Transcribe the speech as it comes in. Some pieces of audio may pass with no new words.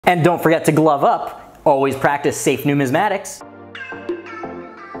And don't forget to glove up. Always practice safe numismatics.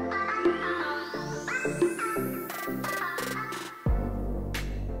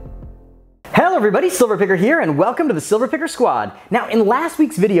 Hello everybody, Silverpicker here, and welcome to the Silverpicker Squad. Now, in last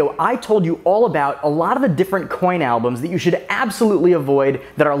week's video, I told you all about a lot of the different coin albums that you should absolutely avoid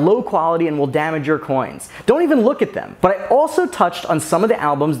that are low quality and will damage your coins. Don't even look at them. But I also touched on some of the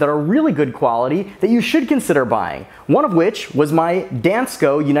albums that are really good quality that you should consider buying. One of which was my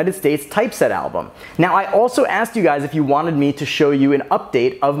Dansko United States typeset album. Now, I also asked you guys if you wanted me to show you an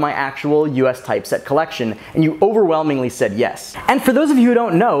update of my actual US typeset collection, and you overwhelmingly said yes. And for those of you who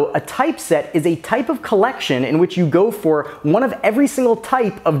don't know, a typeset is a type of collection in which you go for one of every single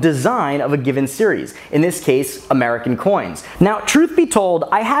type of design of a given series. In this case, American coins. Now, truth be told,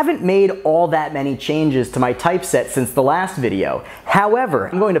 I haven't made all that many changes to my typeset since the last video. However,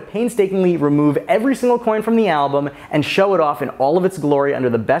 I'm going to painstakingly remove every single coin from the album and show it off in all of its glory under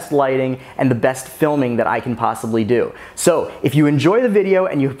the best lighting and the best filming that I can possibly do. So, if you enjoy the video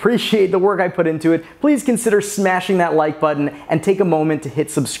and you appreciate the work I put into it, please consider smashing that like button and take a moment to hit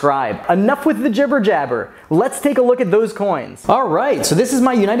subscribe. Enough with the jibber jabber. Let's take a look at those coins. Alright, so this is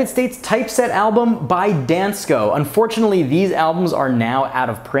my United States typeset album by Dansko. Unfortunately, these albums are now out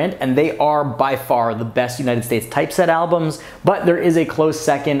of print, and they are by far the best United States typeset albums, but there is a close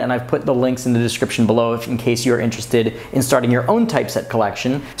second, and I've put the links in the description below in case you're interested in starting your own typeset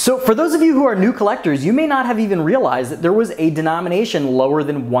collection. So for those of you who are new collectors, you may not have even realized that there was a denomination lower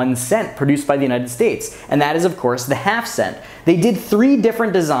than 1 cent produced by the United States, and that is of course the half cent. They did 3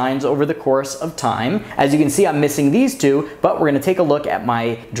 different designs over the course of time. As you can see, I'm missing these 2, but we're going to take a look at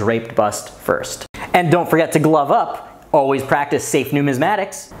my draped bust first. And don't forget to glove up. Always practice safe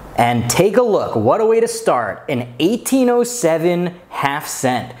numismatics. And take a look. What a way to start. An 1807 half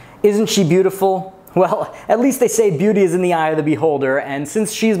cent. Isn't she beautiful? Well, at least they say beauty is in the eye of the beholder, and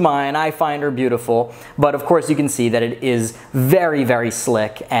since she's mine, I find her beautiful. But of course you can see that it is very, very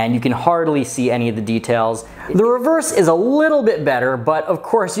slick, and you can hardly see any of the details. The reverse is a little bit better, but of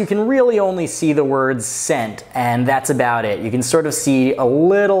course you can really only see the words cent, and that's about it. You can sort of see a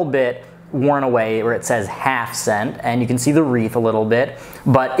little bit worn away where it says half cent, and you can see the wreath a little bit,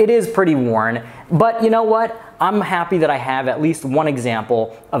 but it is pretty worn. But you know what? I'm happy that I have at least one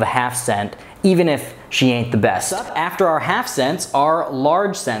example of a half cent, even if she ain't the best. After our half cents are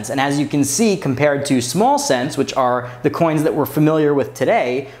large cents, and as you can see, compared to small cents, which are the coins that we're familiar with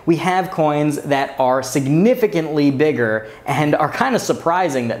today, we have coins that are significantly bigger and are kind of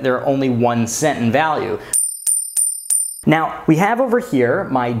surprising that they're only 1 cent in value. Now, we have over here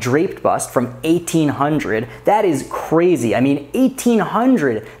my draped bust from 1800. That is crazy. I mean,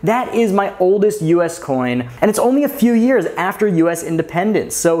 1800, that is my oldest US coin, and it's only a few years after US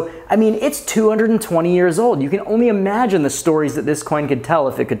independence. So, I mean, it's 220 years old. You can only imagine the stories that this coin could tell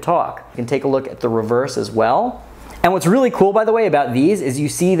if it could talk. You can take a look at the reverse as well. And what's really cool, by the way, about these is you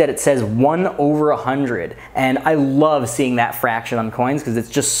see that it says 1/100. And I love seeing that fraction on coins because it's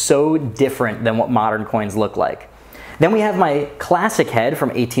just so different than what modern coins look like. Then we have my classic head from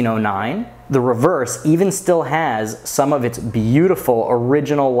 1809. The reverse even still has some of its beautiful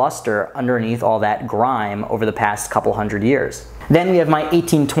original luster underneath all that grime over the past couple hundred years. Then we have my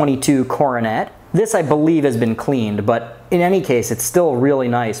 1822 coronet. This I believe has been cleaned, but in any case it's still really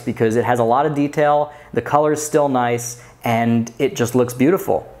nice because it has a lot of detail, the color's still nice, and it just looks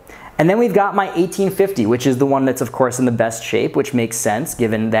beautiful. And then we've got my 1850, which is the one that's of course in the best shape, which makes sense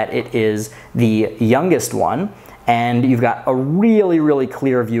given that it is the youngest one. And you've got a really, really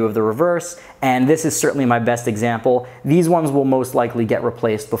clear view of the reverse, and this is certainly my best example. These ones will most likely get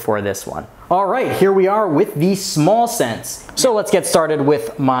replaced before this one. All right, here we are with the small cents. So let's get started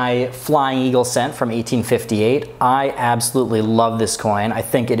with my Flying Eagle cent from 1858. I absolutely love this coin. I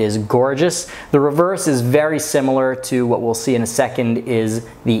think it is gorgeous. The reverse is very similar to what we'll see in a second is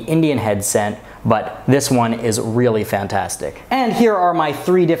the Indian head cent, but this one is really fantastic. And here are my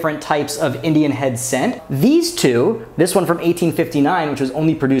 3 different types of Indian head cent. These 2, this one from 1859, which was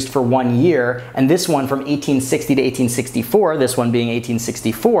only produced for 1 year, and this one from 1860 to 1864, this one being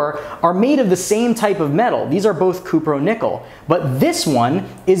 1864, are made of the same type of metal. These are both cupro-nickel, but this one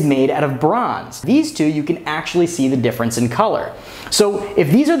is made out of bronze. These 2, you can actually see the difference in color. So if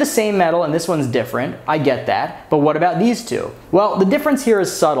these are the same metal and this one's different, I get that, but what about these 2? Well, the difference here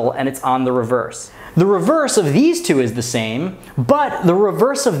is subtle, and it's on the reverse. The reverse of these 2 is the same, but the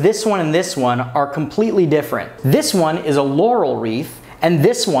reverse of this one and this one are completely different. This one is a laurel wreath, and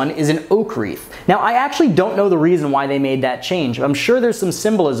this one is an oak wreath. Now, I actually don't know the reason why they made that change. I'm sure there's some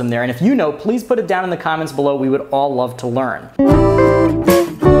symbolism there, and if you know, please put it down in the comments below. We would all love to learn.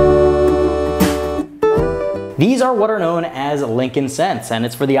 These are what are known as Lincoln cents, and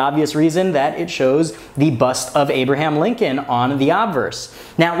it's for the obvious reason that it shows the bust of Abraham Lincoln on the obverse.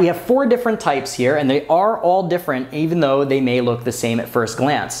 Now, we have 4 different types here, and they are all different, even though they may look the same at first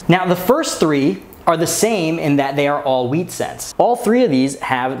glance. Now, the first 3 are the same in that they are all wheat cents. All 3 of these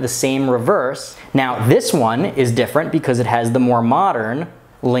have the same reverse. Now, this one is different because it has the more modern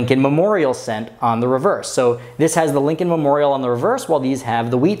Lincoln Memorial cent on the reverse. So this has the Lincoln Memorial on the reverse, while these have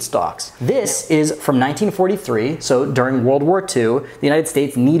the wheat stalks. This is from 1943, so during World War II, the United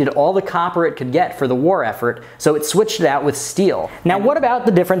States needed all the copper it could get for the war effort, so it switched it out with steel. Now, what about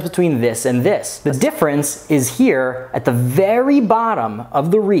the difference between this and this? The difference is here at the very bottom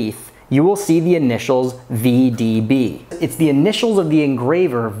of the wreath. You will see the initials VDB. It's the initials of the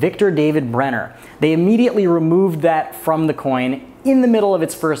engraver, Victor David Brenner. They immediately removed that from the coin in the middle of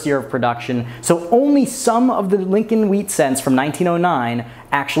its first year of production, so only some of the Lincoln wheat cents from 1909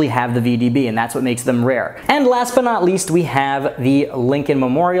 actually have the VDB, and that's what makes them rare. And last but not least, we have the Lincoln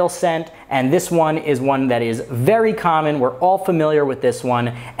Memorial cent, and this one is one that is very common. We're all familiar with this one,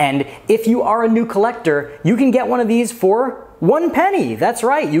 and if you are a new collector, you can get one of these for 1 penny. That's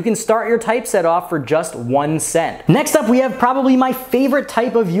right, you can start your typeset off for just 1 cent. Next up, we have probably my favorite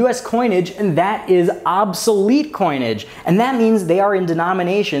type of US coinage, and that is obsolete coinage. And that means they are in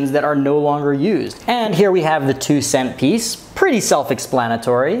denominations that are no longer used. And here we have the 2-cent piece. Pretty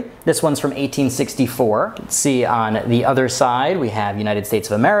self-explanatory. This one's from 1864. Let's see, on the other side, we have United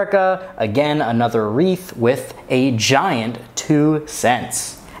States of America. Again, another wreath with a giant 2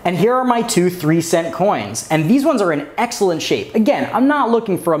 cents. And here are my 2 3-cent coins, and these ones are in excellent shape. Again, I'm not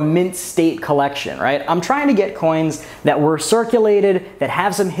looking for a mint state collection, right? I'm trying to get coins that were circulated, that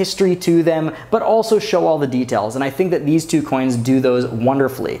have some history to them, but also show all the details, and I think that these 2 coins do those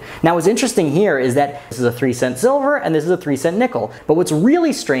wonderfully. Now, what's interesting here is that this is a 3-cent silver and this is a 3-cent nickel, but what's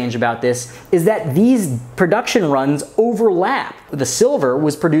really strange about this is that these production runs overlap. The silver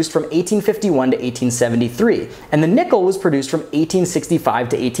was produced from 1851 to 1873, and the nickel was produced from 1865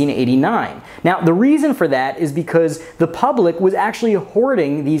 to 1889. Now, the reason for that is because the public was actually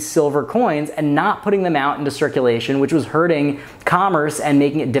hoarding these silver coins and not putting them out into circulation, which was hurting commerce and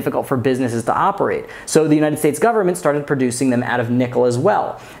making it difficult for businesses to operate. So the United States government started producing them out of nickel as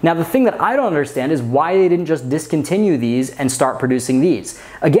well. Now, the thing that I don't understand is why they didn't just discontinue these and start producing these.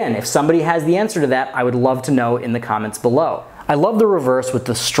 Again, if somebody has the answer to that, I would love to know in the comments below. I love the reverse with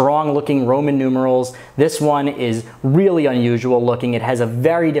the strong looking Roman numerals. This one is really unusual looking. It has a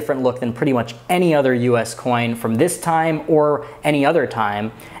very different look than pretty much any other US coin from this time or any other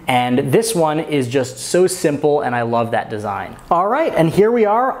time. And this one is just so simple, and I love that design. All right, and here we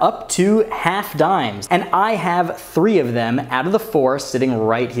are up to half dimes. And I have 3 of them out of the 4 sitting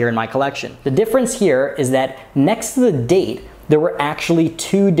right here in my collection. The difference here is that next to the date, there were actually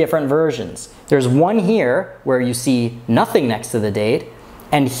 2 different versions. There's one here where you see nothing next to the date,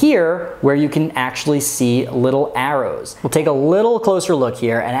 and here where you can actually see little arrows. We'll take a little closer look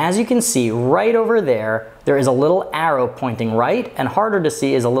here, and as you can see right over there, there is a little arrow pointing right, and harder to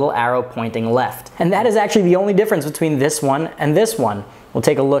see is a little arrow pointing left. And that is actually the only difference between this one and this one. We'll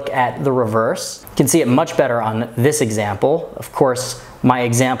take a look at the reverse. You can see it much better on this example. Of course, my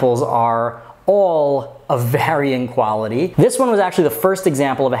examples are all of varying quality. This one was actually the first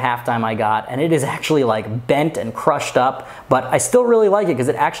example of a half dime I got, and it is actually like bent and crushed up, but I still really like it because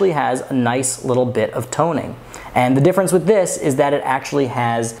it actually has a nice little bit of toning. And the difference with this is that it actually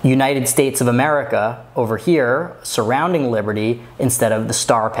has United States of America over here surrounding Liberty instead of the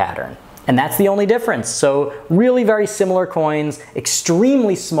star pattern. And that's the only difference. So really very similar coins,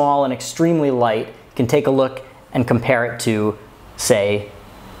 extremely small and extremely light. You can take a look and compare it to, say,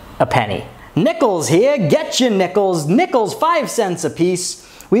 a penny. Nickels here, get your nickels. Nickels, 5 cents a piece.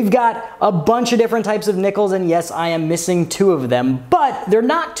 We've got a bunch of different types of nickels, and yes, I am missing 2 of them, but they're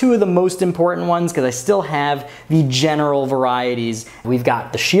not 2 of the most important ones because I still have the general varieties. We've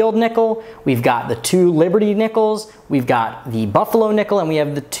got the Shield nickel, we've got the 2 Liberty nickels, we've got the Buffalo nickel, and we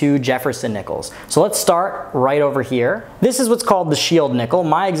have the 2 Jefferson nickels. So let's start right over here. This is what's called the Shield nickel.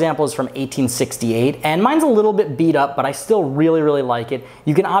 My example is from 1868, and mine's a little bit beat up, but I still really, really like it.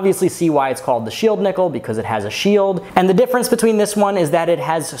 You can obviously see why it's called the Shield nickel because it has a shield, and the difference between this one is that it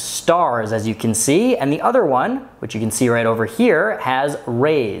has stars, as you can see, and the other one, which you can see right over here, has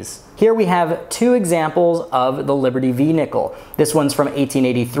rays. Here we have 2 examples of the Liberty V nickel. This one's from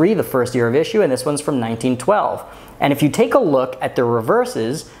 1883, the first year of issue, and this one's from 1912. And if you take a look at the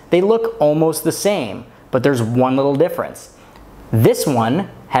reverses, they look almost the same, but there's one little difference. This one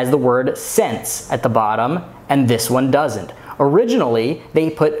has the word cents at the bottom, and this one doesn't. Originally, they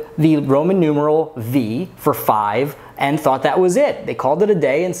put the Roman numeral V for 5 and thought that was it. They called it a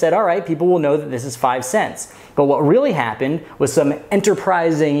day and said, all right, people will know that this is 5 cents. But what really happened was some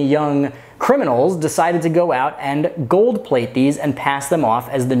enterprising young criminals decided to go out and gold plate these and pass them off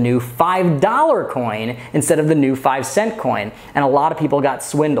as the new $5 coin instead of the new 5-cent coin. And a lot of people got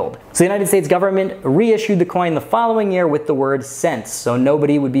swindled. So the United States government reissued the coin the following year with the word cents, so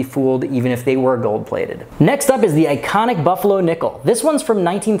nobody would be fooled even if they were gold plated. Next up is the iconic Buffalo nickel. This one's from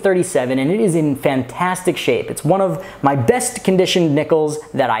 1937 and it is in fantastic shape. It's one of my best conditioned nickels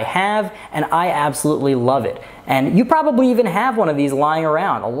that I have, and I absolutely love it. And you probably even have one of these lying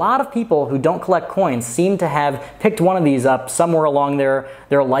around. A lot of people who don't collect coins seem to have picked one of these up somewhere along their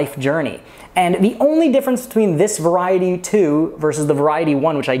life journey. And the only difference between this variety 2 versus the variety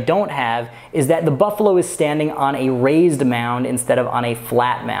 1, which I don't have, is that the buffalo is standing on a raised mound instead of on a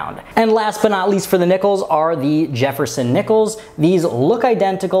flat mound. And last but not least for the nickels are the Jefferson nickels. These look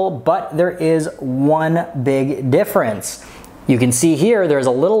identical, but there is one big difference. You can see here there's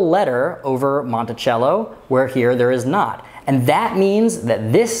a little letter over Monticello, where here there is not. And that means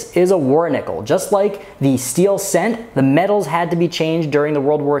that this is a war nickel. Just like the steel cent, the metals had to be changed during the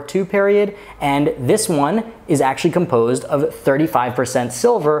World War II period, and this one is actually composed of 35%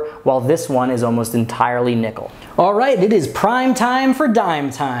 silver, while this one is almost entirely nickel. All right, it is prime time for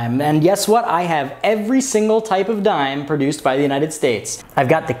dime time. And guess what? I have every single type of dime produced by the United States. I've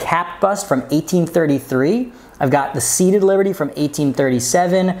got the cap bust from 1833. I've got the seated Liberty from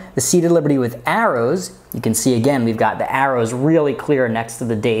 1837, the seated Liberty with arrows. You can see again, we've got the arrows really clear next to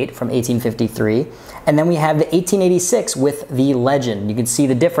the date from 1853. And then we have the 1886 with the legend. You can see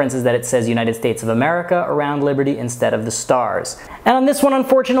the difference is that it says United States of America around Liberty instead of the stars. And on this one,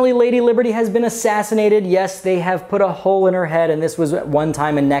 unfortunately, Lady Liberty has been assassinated. Yes, they have put a hole in her head, and this was at one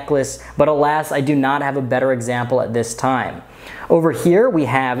time a necklace, but alas, I do not have a better example at this time. Over here we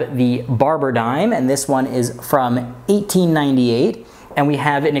have the Barber dime, and this one is from 1898, and we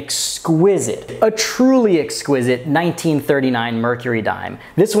have an exquisite, a truly exquisite 1939 Mercury dime.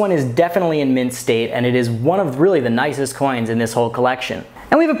 This one is definitely in mint state, and it is one of really the nicest coins in this whole collection.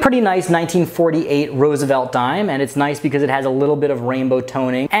 And we have a pretty nice 1948 Roosevelt dime, and it's nice because it has a little bit of rainbow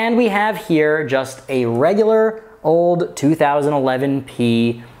toning. And we have here just a regular old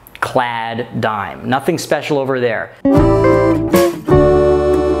 2011p clad dime. Nothing special over there.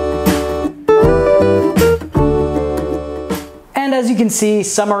 And as you can see,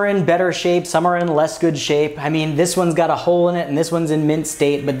 some are in better shape, some are in less good shape. I mean, this one's got a hole in it and this one's in mint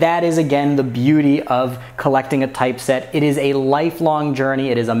state, but that is again the beauty of collecting a typeset. It is a lifelong journey.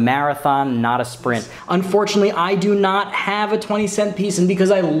 It is a marathon, not a sprint. Unfortunately, I do not have a 20-cent piece, and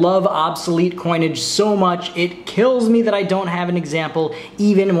because I love obsolete coinage so much, it kills me that I don't have an example,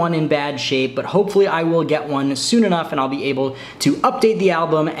 even one in bad shape, but hopefully I will get one soon enough and I'll be able to update the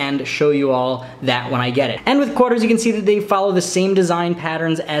album and show you all that when I get it. And with quarters, you can see that they follow the same design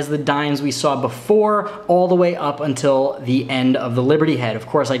patterns as the dimes we saw before, all the way up until the end of the Liberty head. Of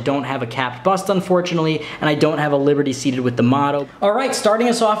course, I don't have a capped bust, unfortunately, and I don't have a Liberty seated with the motto. All right, starting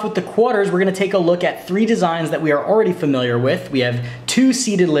us off with the quarters, we're gonna take a look at 3 designs that we are already familiar with. We have 2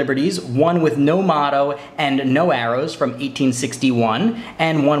 seated Liberties, one with no motto and no arrows from 1861,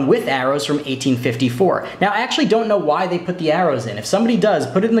 and one with arrows from 1854. Now, I actually don't know why they put the arrows in. If somebody does,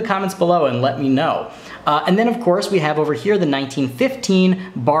 put it in the comments below and let me know. And then, of course, we have over here the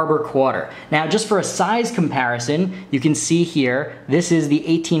 1915 Barber quarter. Now, just for a size comparison, you can see here, this is the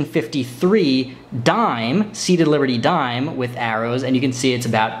 1853 dime, seated Liberty dime with arrows, and you can see it's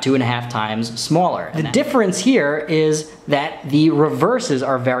about 2.5 times smaller. The difference here is that the reverses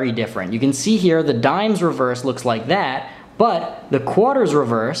are very different. You can see here the dime's reverse looks like that, but the quarter's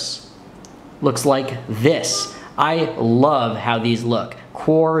reverse looks like this. I love how these look.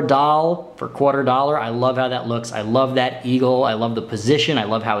 $4 for $quarter, I love how that looks. I love that eagle. I love the position. I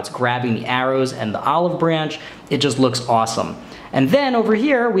love how it's grabbing the arrows and the olive branch. It just looks awesome. And then over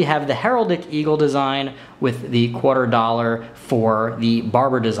here, we have the heraldic eagle design with the $quarter for the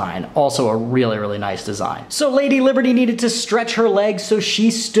Barber design. Also a really, really nice design. So Lady Liberty needed to stretch her legs, so she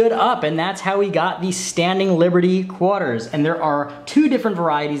stood up, and that's how we got the standing Liberty quarters. And there are 2 different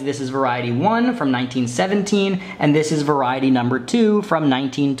varieties. This is variety 1 from 1917, and this is variety number 2 from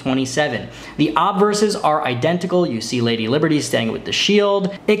 1927. The obverses are identical. You see Lady Liberty standing with the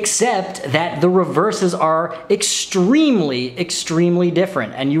shield, except that the reverses are extremely, extremely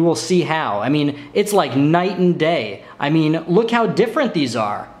different, and you will see how. I mean, it's like night and day. I mean, look how different these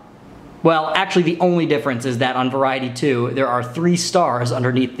are. Well, actually the only difference is that on variety 2, there are 3 stars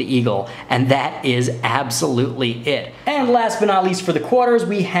underneath the eagle, and that is absolutely it. And last but not least for the quarters,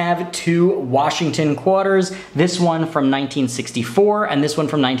 we have 2 Washington quarters, this one from 1964 and this one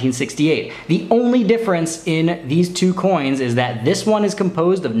from 1968. The only difference in these 2 coins is that this one is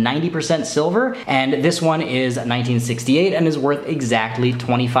composed of 90% silver, and this one is 1968 and is worth exactly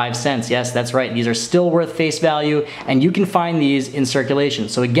 25 cents. Yes, that's right, these are still worth face value, and you can find these in circulation.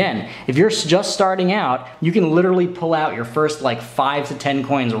 So again, if you're just starting out, you can literally pull out your first like 5 to 10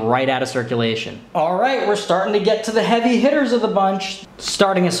 coins right out of circulation. All right, we're starting to get to the heavy hitters of the bunch.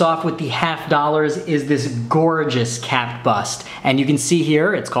 Starting us off with the half dollars is this gorgeous capped bust. And you can see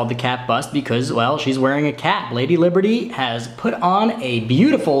here, it's called the cap bust because, well, she's wearing a cap. Lady Liberty has put on a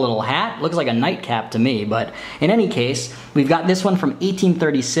beautiful little hat. Looks like a nightcap to me, but in any case, we've got this one from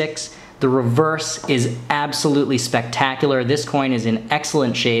 1836. The reverse is absolutely spectacular. This coin is in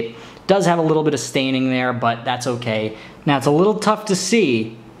excellent shape. Does have a little bit of staining there, but that's okay. Now it's a little tough to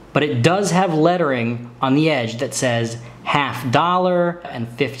see, but it does have lettering on the edge that says $50 and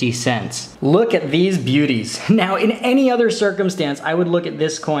 50 cents. Look at these beauties. Now in any other circumstance, I would look at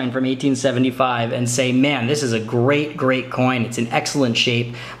this coin from 1875 and say, man, this is a great, great coin. It's in excellent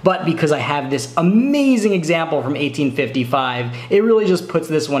shape. But because I have this amazing example from 1855, it really just puts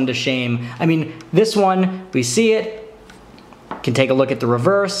this one to shame. I mean, this one, we see it, can take a look at the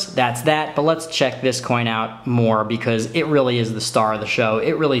reverse, that's that, but let's check this coin out more because it really is the star of the show.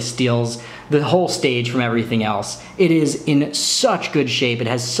 It really steals the whole stage from everything else. It is in such good shape, it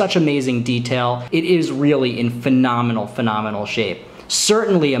has such amazing detail, it is really in phenomenal, phenomenal shape.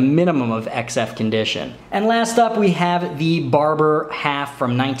 Certainly a minimum of XF condition. And last up we have the Barber half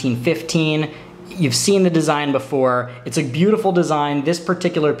from 1915. You've seen the design before. It's a beautiful design. This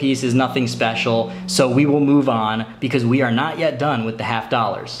particular piece is nothing special, so we will move on because we are not yet done with the half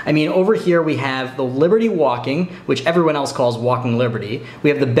dollars. I mean, over here we have the Liberty Walking, which everyone else calls Walking Liberty. We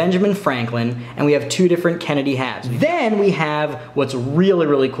have the Benjamin Franklin, and we have 2 different Kennedy halves. Then we have what's really,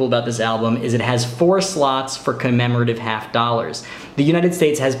 really cool about this album is it has 4 slots for commemorative half dollars. The United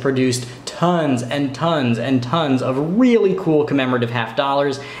States has produced tons and tons and tons of really cool commemorative half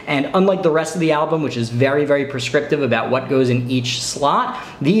dollars, and unlike the rest of the album, which is very, very prescriptive about what goes in each slot,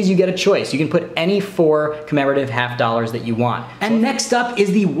 these you get a choice. You can put any 4 commemorative half dollars that you want. And next up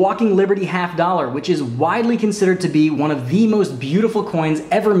is the Walking Liberty half dollar, which is widely considered to be one of the most beautiful coins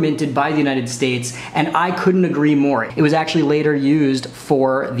ever minted by the United States, and I couldn't agree more. It was actually later used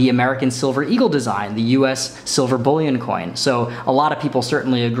for the American Silver Eagle design, the US silver bullion coin. So a lot of people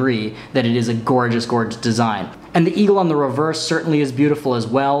certainly agree that it is a gorgeous, gorgeous design. And the eagle on the reverse certainly is beautiful as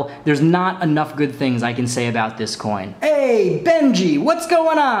well. There's not enough good things I can say about this coin. Hey, Benji, what's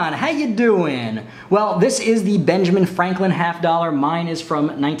going on? How you doing? Well, this is the Benjamin Franklin half dollar. Mine is from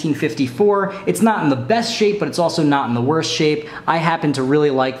 1954. It's not in the best shape, but it's also not in the worst shape. I happen to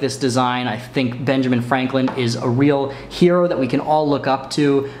really like this design. I think Benjamin Franklin is a real hero that we can all look up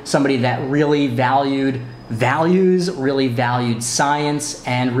to, somebody that really valued values, really valued science,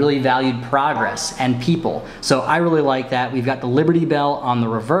 and really valued progress and people. So I really like that. We've got the Liberty Bell on the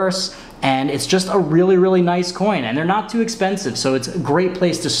reverse, and it's just a really, really nice coin, and they're not too expensive, so it's a great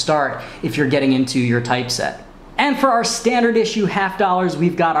place to start if you're getting into your typeset. And for our standard issue half dollars,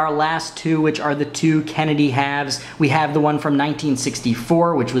 we've got our last 2, which are the 2 Kennedy halves. We have the one from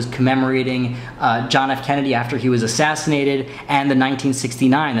 1964, which was commemorating John F. Kennedy after he was assassinated, and the 1969.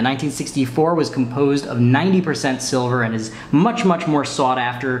 The 1964 was composed of 90% silver and is much, much more sought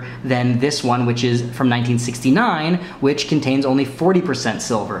after than this one, which is from 1969, which contains only 40%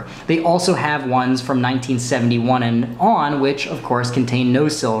 silver. They also have ones from 1971 and on, which of course contain no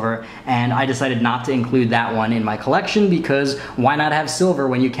silver, and I decided not to include that one in my collection because why not have silver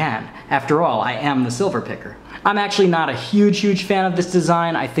when you can? After all, I am the silver picker. I'm actually not a huge fan of this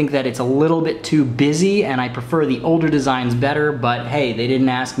design. I think that it's a little bit too busy and I prefer the older designs better, but hey, they didn't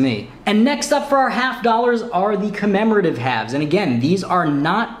ask me. And next up for our half dollars are the commemorative halves. And again, these are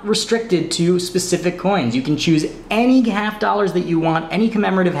not restricted to specific coins. You can choose any half dollars that you want, any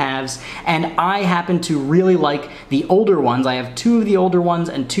commemorative halves, and I happen to really like the older ones. I have 2 of the older ones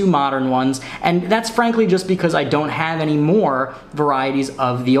and 2 modern ones, and that's frankly just because I don't have any more varieties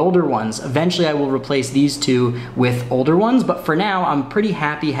of the older ones. Eventually I will replace these 2 with older ones, but for now I'm pretty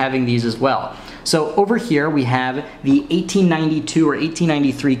happy having these as well. So over here we have the 1892 or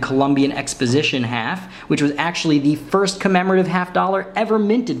 1893 Columbian Exposition half, which was actually the first commemorative half dollar ever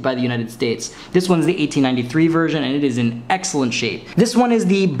minted by the United States. This one's the 1893 version, and it is in excellent shape. This one is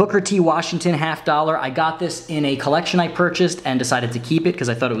the Booker T. Washington half dollar. I got this in a collection I purchased and decided to keep it because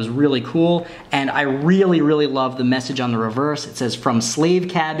I thought it was really cool, and I really love the message on the reverse. It says, "From Slave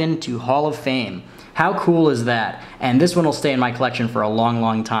Cabin to Hall of Fame." How cool is that? And this one will stay in my collection for a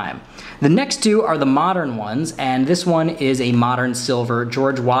long time. The next two are the modern ones, and this one is a modern silver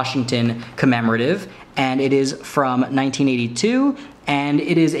George Washington commemorative, and it is from 1982, and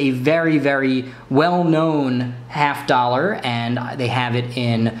it is a very well-known half dollar, and they have it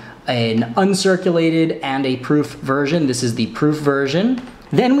in an uncirculated and a proof version. This is the proof version.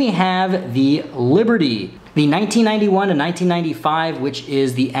 Then we have the Liberty. The 1991 to 1995, which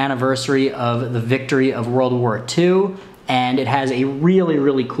is the anniversary of the victory of World War II, and it has a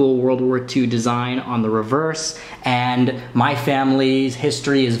really cool World War II design on the reverse, and my family's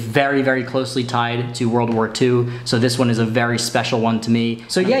history is very closely tied to World War II, so this one is a very special one to me.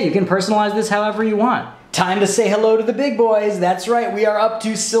 So yeah, you can personalize this however you want. Time to say hello to the big boys. That's right, we are up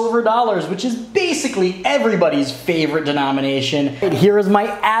to silver dollars, which is basically everybody's favorite denomination. Here is my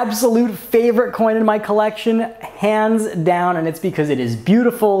absolute favorite coin in my collection, hands down, and it's because it is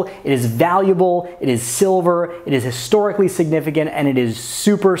beautiful, it is valuable, it is silver, it is historically significant, and it is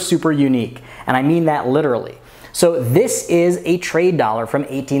super unique. And I mean that literally. So this is a trade dollar from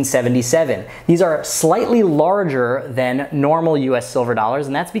 1877. These are slightly larger than normal US silver dollars,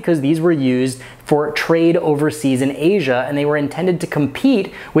 and that's because these were used for trade overseas in Asia, and they were intended to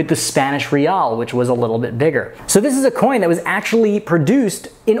compete with the Spanish real, which was a little bit bigger. So this is a coin that was actually produced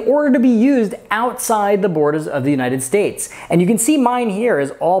in order to be used outside the borders of the United States. And you can see mine here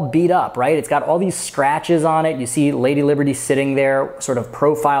is all beat up, right? It's got all these scratches on it. You see Lady Liberty sitting there, sort of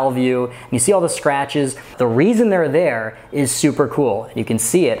profile view, and you see all the scratches. The reason they're there is super cool. You can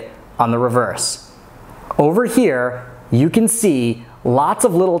see it on the reverse. Over here, you can see lots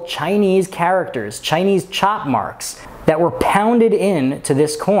of little Chinese characters, Chinese chop marks that were pounded into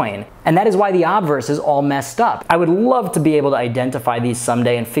this coin. And that is why the obverse is all messed up. I would love to be able to identify these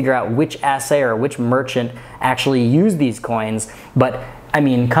someday and figure out which assayer or which merchant actually used these coins. But I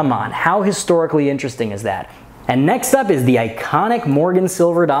mean, come on, how historically interesting is that? And next up is the iconic Morgan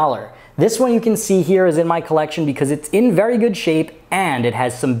silver dollar. This one you can see here is in my collection because it's in very good shape and it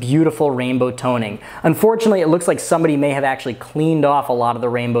has some beautiful rainbow toning. Unfortunately, it looks like somebody may have actually cleaned off a lot of the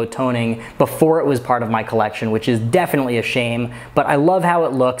rainbow toning before it was part of my collection, which is definitely a shame, but I love how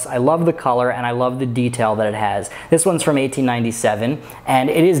it looks, I love the color, and I love the detail that it has. This one's from 1897, and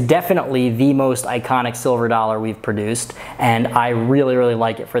it is definitely the most iconic silver dollar we've produced, and I really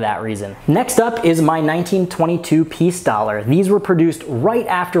like it for that reason. Next up is my 1922 peace dollar. These were produced right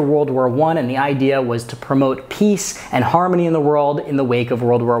after World War I, and the idea was to promote peace and harmony in the world in the wake of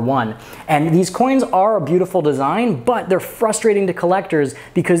World War I. And these coins are a beautiful design, but they're frustrating to collectors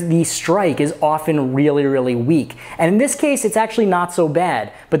because the strike is often really weak. And in this case, it's actually not so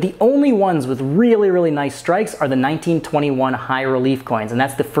bad, but the only ones with really nice strikes are the 1921 high relief coins, and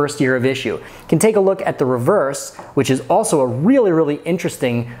that's the first year of issue. You can take a look at the reverse, which is also a really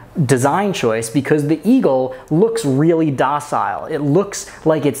interesting design choice because the eagle looks really docile. It looks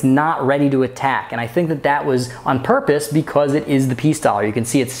like it's not ready to attack, and I think that that was on purpose because it is the peace dollar. You can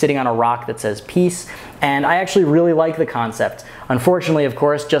see it's sitting on a rock that says peace, and I actually really like the concept. Unfortunately, of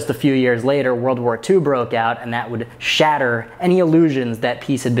course, just a few years later, World War II broke out, and that would shatter any illusions that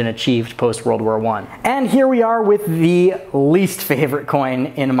peace had been achieved post-World War I. And here we are with the least favorite coin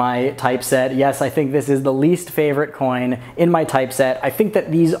in my typeset. Yes, I think this is the least favorite coin in my typeset. I think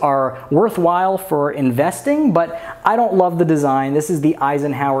that these are worthwhile for investing, but I don't love the design. This is the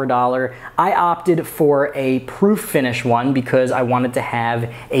Eisenhower dollar. I opted for a proof finish one because I wanted to have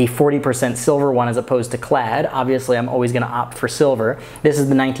a 40% silver one as opposed to clad. Obviously, I'm always going to opt for silver. This is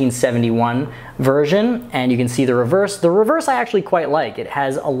the 1971 version, and you can see the reverse. The reverse I actually quite like. It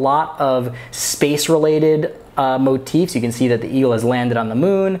has a lot of space-related motifs. You can see that the eagle has landed on the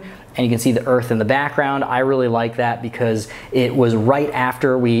moon, and you can see the Earth in the background. I really like that because it was right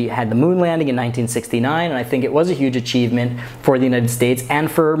after we had the moon landing in 1969, and I think it was a huge achievement for the United States and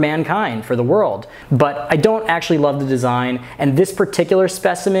for mankind, for the world. But I don't actually love the design, and this particular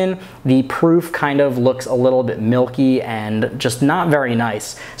specimen, the proof kind of looks a little bit milky and just not very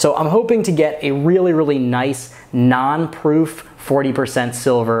nice. So I'm hoping to get a really nice non-proof 40%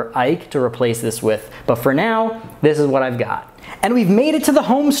 silver Ike to replace this with. But for now, this is what I've got. And we've made it to the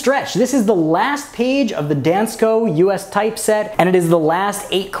home stretch. This is the last page of the Dansko US typeset, and it is the last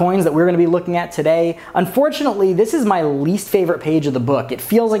 8 coins that we're going to be looking at today. Unfortunately, this is my least favorite page of the book. It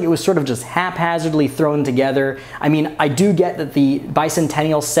feels like it was sort of just haphazardly thrown together. I mean, I do get that the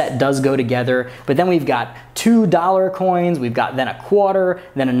bicentennial set does go together, but then we've got $2 coins, we've got then a quarter,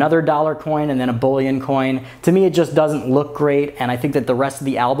 then another dollar coin, and then a bullion coin. To me, it just doesn't look great, and I think that the rest of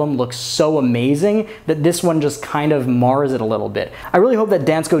the album looks so amazing that this one just kind of mars it a little bit. I really hope that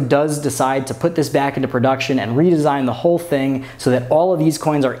Dansko does decide to put this back into production and redesign the whole thing so that all of these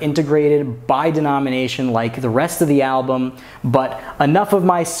coins are integrated by denomination like the rest of the album. But enough of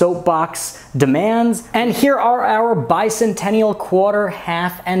my soapbox demands, and here are our bicentennial quarter,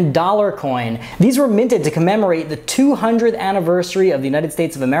 half, and dollar coin. These were minted to commemorate the 200th anniversary of the United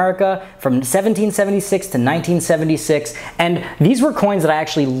States of America from 1776 to 1976, and these were coins that I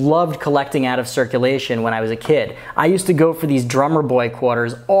actually loved collecting out of circulation when I was a kid. I used to go for these drummer boy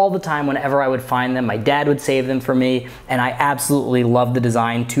quarters all the time whenever I would find them. My dad would save them for me, and I absolutely love the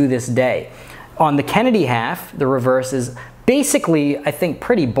design to this day. On the Kennedy half, the reverse is basically, I think,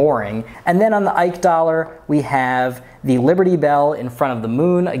 pretty boring. And then on the Ike dollar, we have the Liberty Bell in front of the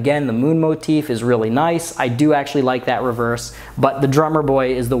moon. Again, the moon motif is really nice. I do actually like that reverse, but the drummer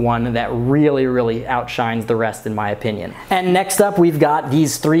boy is the one that really, really outshines the rest in my opinion. And next up, we've got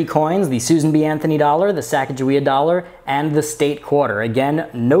these 3 coins, the Susan B. Anthony dollar, the Sacagawea dollar, and the State quarter. Again,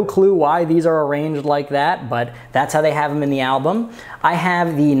 no clue why these are arranged like that, but that's how they have them in the album. I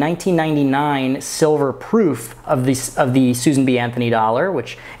have the 1999 silver proof of the Susan B. Anthony dollar,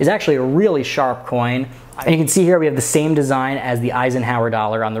 which is actually a really sharp coin. And you can see here we have the same design as the Eisenhower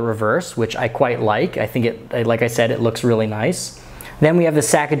dollar on the reverse, which I quite like. I think it, like I said, it looks really nice. Then we have the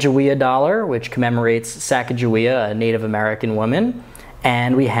Sacagawea dollar, which commemorates Sacagawea, a Native American woman.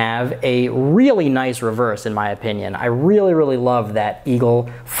 And we have a really nice reverse, in my opinion. I really, really love that eagle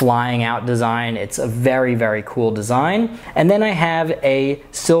flying out design. It's a very, very cool design. And then I have a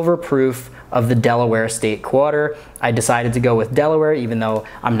silver proof of the Delaware State quarter. I decided to go with Delaware, even though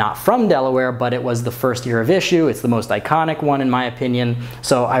I'm not from Delaware, but it was the first year of issue. It's the most iconic one in my opinion.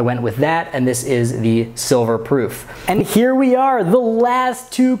 So I went with that, and this is the silver proof. And here we are, the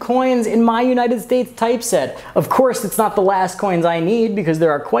last 2 coins in my United States typeset. Of course, it's not the last coins I need because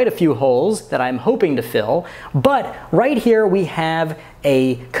there are quite a few holes that I'm hoping to fill. But right here we have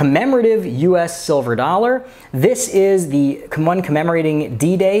a commemorative US silver dollar. This is the one commemorating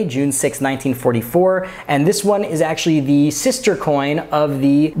D-Day, June 6, 1944, and this one is actually the sister coin of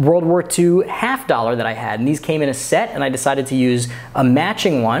the World War II half dollar that I had, and these came in a set, and I decided to use a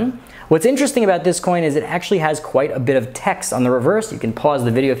matching one. What's interesting about this coin is it actually has quite a bit of text on the reverse. You can pause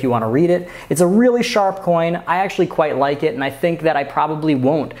the video if you want to read it. It's a really sharp coin. I actually quite like it, and I think that I probably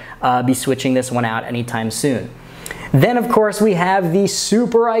won't be switching this one out anytime soon. Then, of course, we have the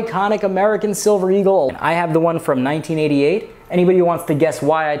super iconic American Silver Eagle. I have the one from 1988. Anybody who wants to guess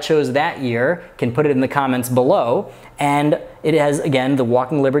why I chose that year can put it in the comments below. And it has, again, the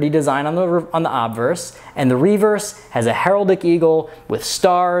Walking Liberty design on the obverse, and the reverse has a heraldic eagle with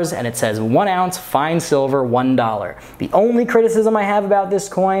stars, and it says 1 ounce fine silver, $1. The only criticism I have about this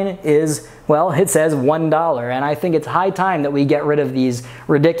coin is, well, it says $1, and I think it's high time that we get rid of these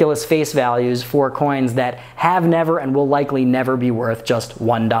ridiculous face values for coins that have never and will likely never be worth just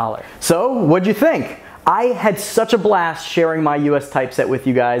 $1. So, what'd you think? I had such a blast sharing my US typeset with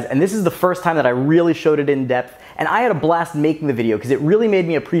you guys, and this is the first time that I really showed it in depth. And I had a blast making the video because it really made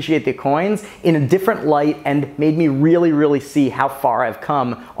me appreciate the coins in a different light and made me really, really see how far I've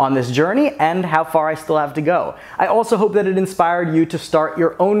come on this journey and how far I still have to go. I also hope that it inspired you to start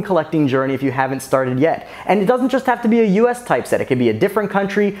your own collecting journey if you haven't started yet. And it doesn't just have to be a US typeset. It could be a different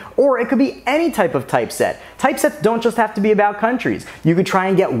country, or it could be any type of typeset. Typesets don't just have to be about countries. You could try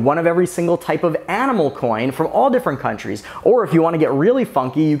and get one of every single type of animal coin from all different countries. Or if you want to get really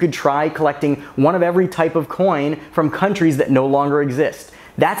funky, you could try collecting one of every type of coin from countries that no longer exist.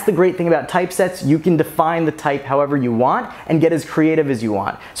 That's the great thing about typesets. You can define the type however you want and get as creative as you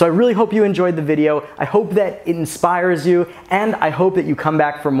want. So I really hope you enjoyed the video. I hope that it inspires you, and I hope that you come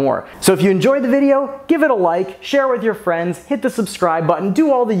back for more. So if you enjoyed the video, give it a like, share with your friends, hit the subscribe button,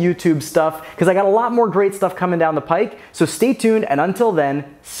 do all the YouTube stuff, because I got a lot more great stuff coming down the pike. So stay tuned, and until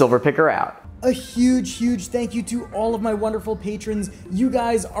then, Silverpicker out. A huge, huge thank you to all of my wonderful patrons. You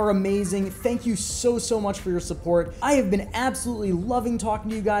guys are amazing. Thank you so, so much for your support. I have been absolutely loving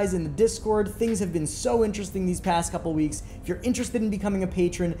talking to you guys in the Discord. Things have been so interesting these past couple weeks. If you're interested in becoming a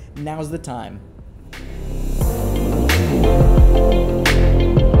patron, now's the time.